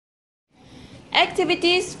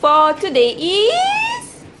activities for today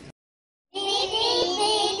is...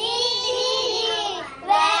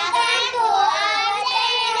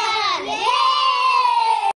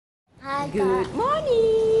 Good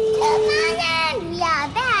morning! Good morning! We are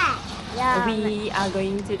back! We are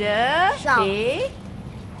going to the Shop.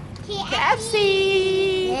 KFC!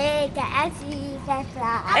 Hey, KFC French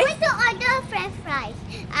fries. I want to order French fries.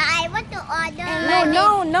 I want to order...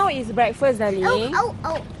 No, it's breakfast, darling.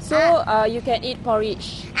 Oh. So, you can eat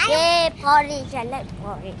porridge. Yeah, porridge. I like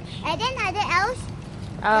porridge. And then other else?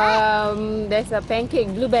 There's a pancake,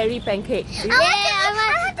 blueberry pancake.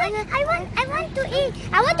 I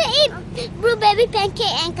want to eat blueberry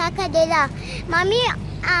pancake and Della. Mommy,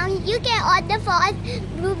 you can order for us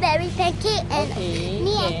blueberry pancake and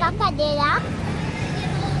me and Della.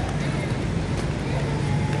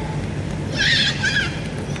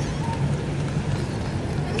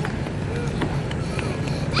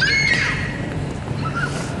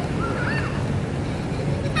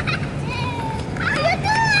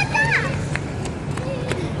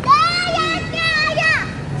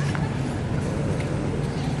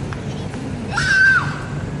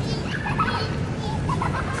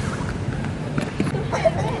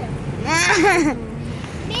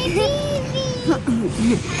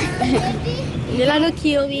 Della, look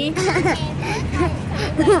cute, me.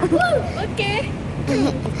 Okay.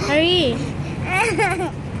 Hurry.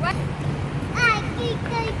 What?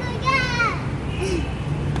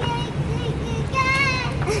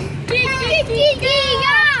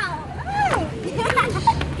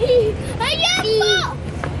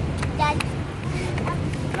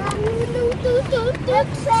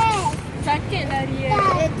 Sakit lah dia.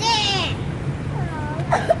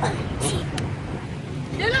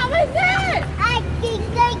 Della, what is that?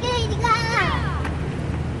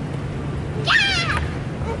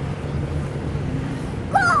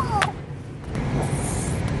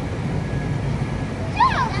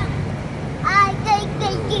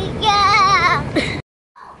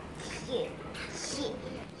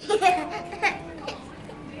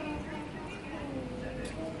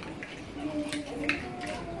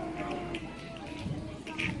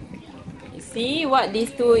 See what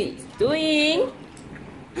these two is doing?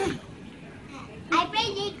 I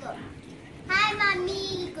play Lego. Hi,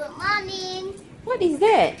 Mommy. Good morning. What is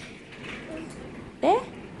that? There?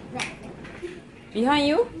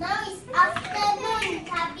 Behind you? Now it's afternoon,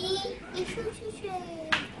 Tabi.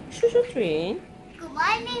 Shoo train. Good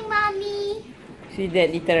morning, Mommy. See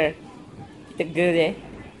that little girl there?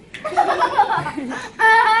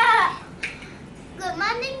 Good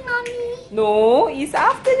morning, Mommy. No, it's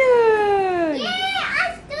afternoon. Yeah,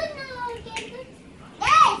 afternoon.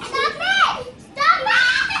 Hey, stop it! Stop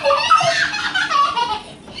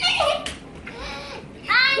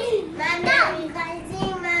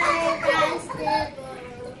it!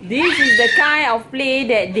 This is the kind of play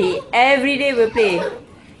that they every day will play.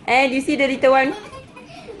 And you see the little one?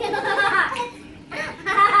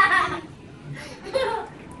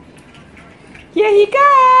 Here he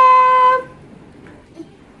comes!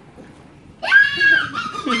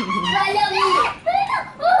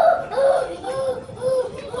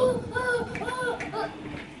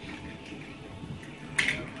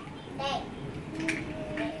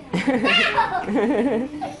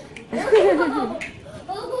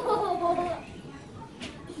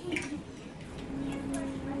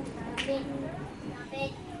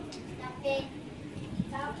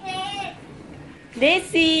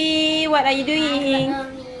 Dessy, what are you doing?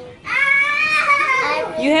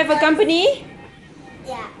 You have a company?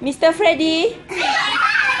 Yeah. Mr. Freddy?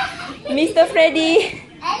 Mr. Freddy?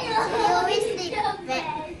 You always sleep at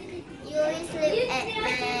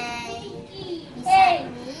beside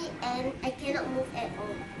me and I cannot move at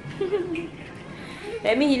all.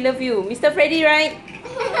 That means he love you. Mr. Freddy, right?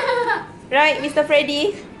 Right, Mr.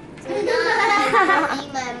 Freddy? So now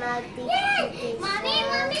I'm my multi.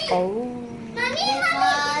 Mommy. Oh. Mommy.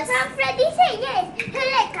 Freddy said yes. He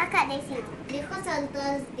like Kakak Dessy. Because on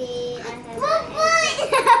Thursday I have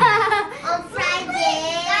on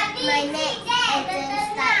Friday my next exam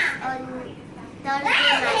starts. On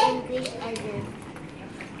Thursday my English exam.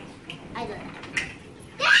 I don't know.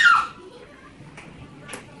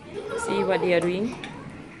 See what they are doing?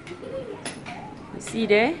 You see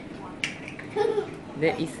there?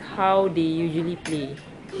 That is how they usually play.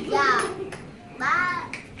 Yeah.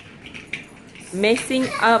 But Messing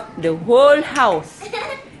up the whole house.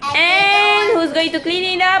 And who's going to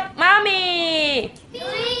clean it up? Mommy!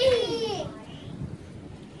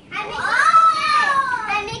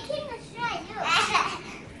 I'm making a strike.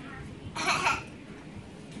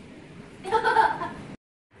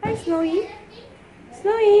 Hi, Snowy.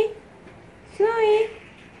 Snowy. Snowy,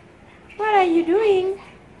 what are you doing?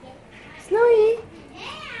 Snowy,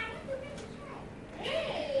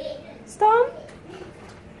 Storm,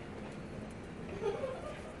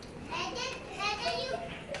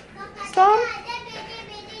 Storm,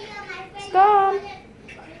 Storm.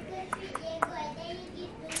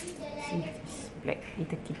 See this black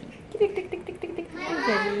little kitty. Tick tick tick tick tick tick.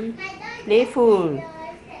 Very playful.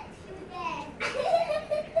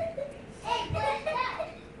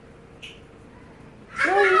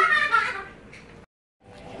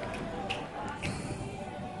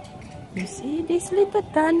 You see this little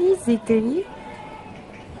tiny zittery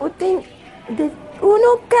putting the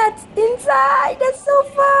Uno cards inside the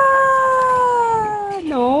sofa.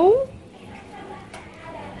 No?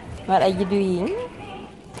 What are you doing?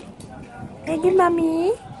 Can you give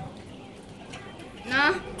mommy?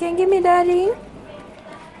 No. Can you give me, darling?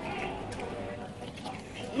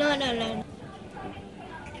 No.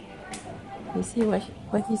 You see what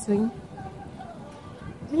he's doing?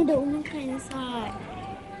 Me the Uno card inside.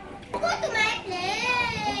 Go to my place.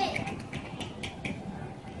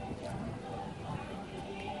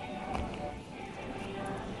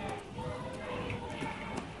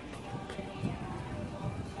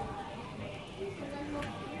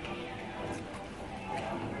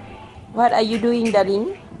 What are you doing,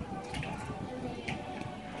 darling?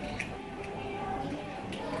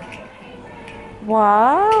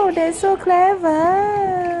 Wow, that's so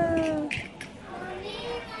clever.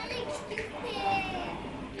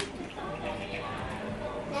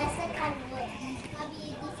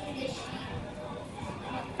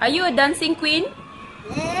 Are you a dancing queen?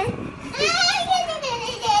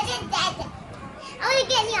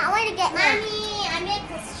 I want to get Mommy, I make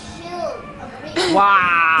a shoe.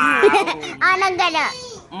 Wow. I'm not gonna.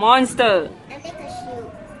 Monster. I make a shoe.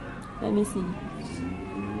 Let me see.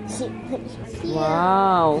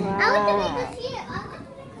 Wow. I want to make a shoe. I want to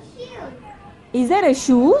make a shoe. Is that a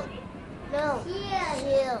shoe? No.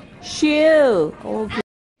 Shoe. Shoe. Okay.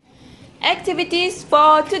 Activities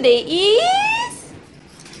for today is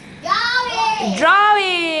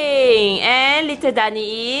drawing. And little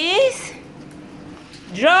Dani is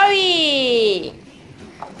drawing.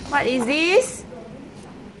 What is this?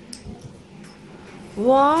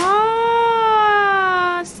 Wow,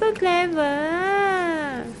 so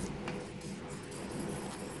clever.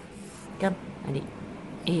 Come, adik.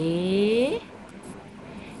 A,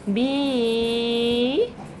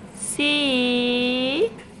 B, C,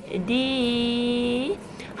 D.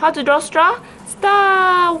 How to draw straw?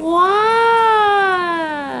 Star. Wow.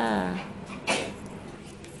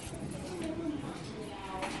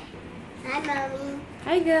 Hi, Mommy.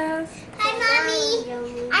 Hi, girls. Hi, Mommy.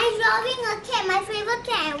 I'm drawing a cat, my favorite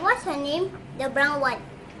cat. And what's her name? The brown one.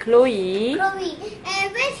 Chloe. Chloe.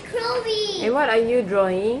 And where's Chloe? And what are you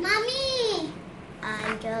drawing? Mommy.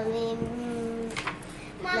 I'm drawing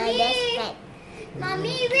My dad's cat.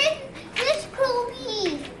 Mommy, where's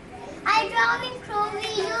Chloe? I'm drawing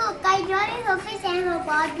Chloe. Look, I'm drawing her face and her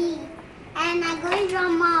body. And I'm going to draw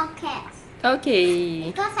more cats. Okay.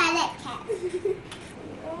 Because I like cats.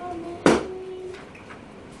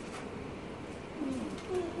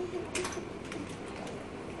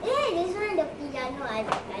 Yeah, this one the piano I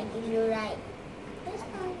give you right. This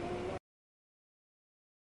one.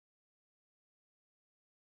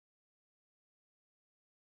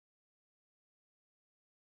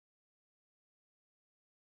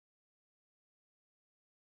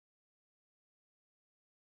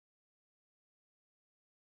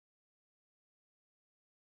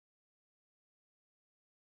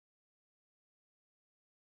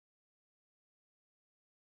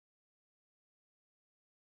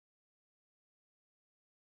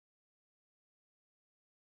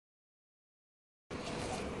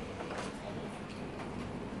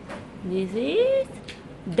 This is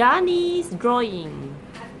Dani's drawing.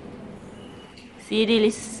 See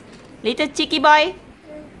this little cheeky boy?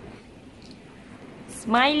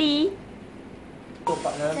 Smiley. So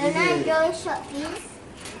now I'm drawing short piece.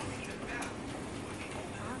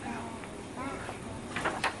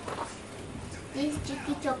 This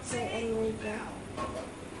cheeky chocolate and wafer.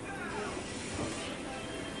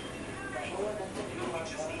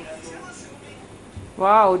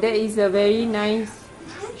 Wow, that is a very nice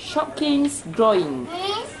Shopkins drawing.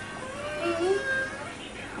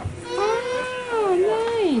 Oh,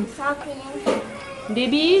 nice.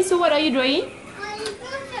 Debby, so what are you drawing?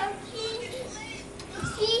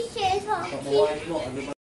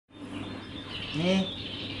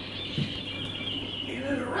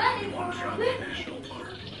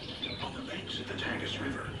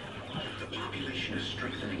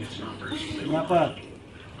 Ini apa?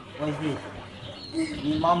 What is this?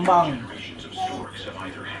 Ini mambang. storks have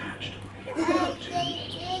either hatched or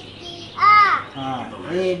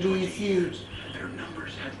A, B, C. their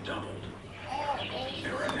numbers have doubled.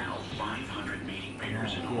 There are now 500 mating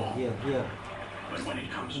pairs in all. Here. But when it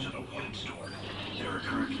comes to the white stork, there are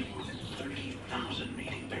currently more than 30,000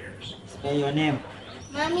 mating pairs. Spell your name.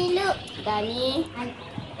 Mommy, look. Dani.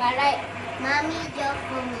 Alright. Mommy, draw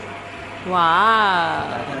for me.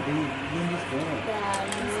 Wow.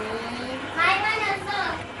 My one also.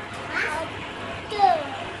 Two.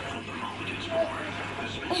 From the moment it's born, the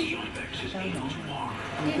special ibex is able to walk.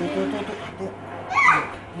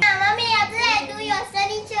 Mommy, after that, do your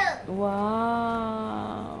signature.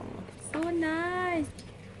 Wow. So nice.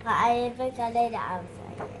 But I haven't colored the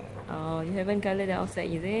outside. Oh, you haven't colored the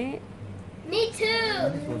outside, is it? Me too. So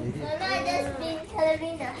now I just been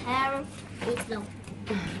coloring the hair. It's long.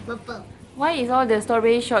 Purple. Why is all the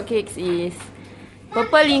strawberry shortcakes is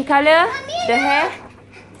purple in color, the hair?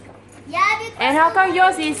 Yeah, because And how come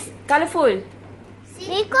yours is colourful?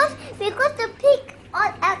 Because the pig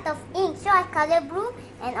all out of ink, so I color blue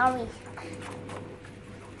and orange.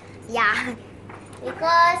 Yeah,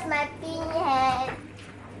 because my pink had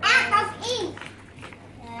out of ink.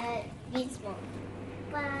 This one.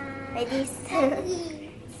 Like this.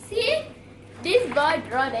 See? This boy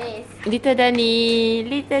draw this. Little Dani.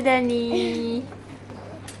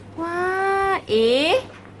 Wah, A,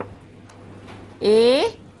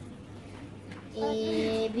 B.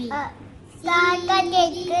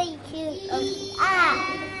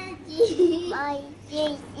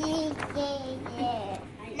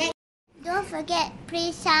 Don't forget,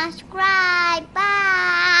 please subscribe.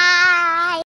 Bye.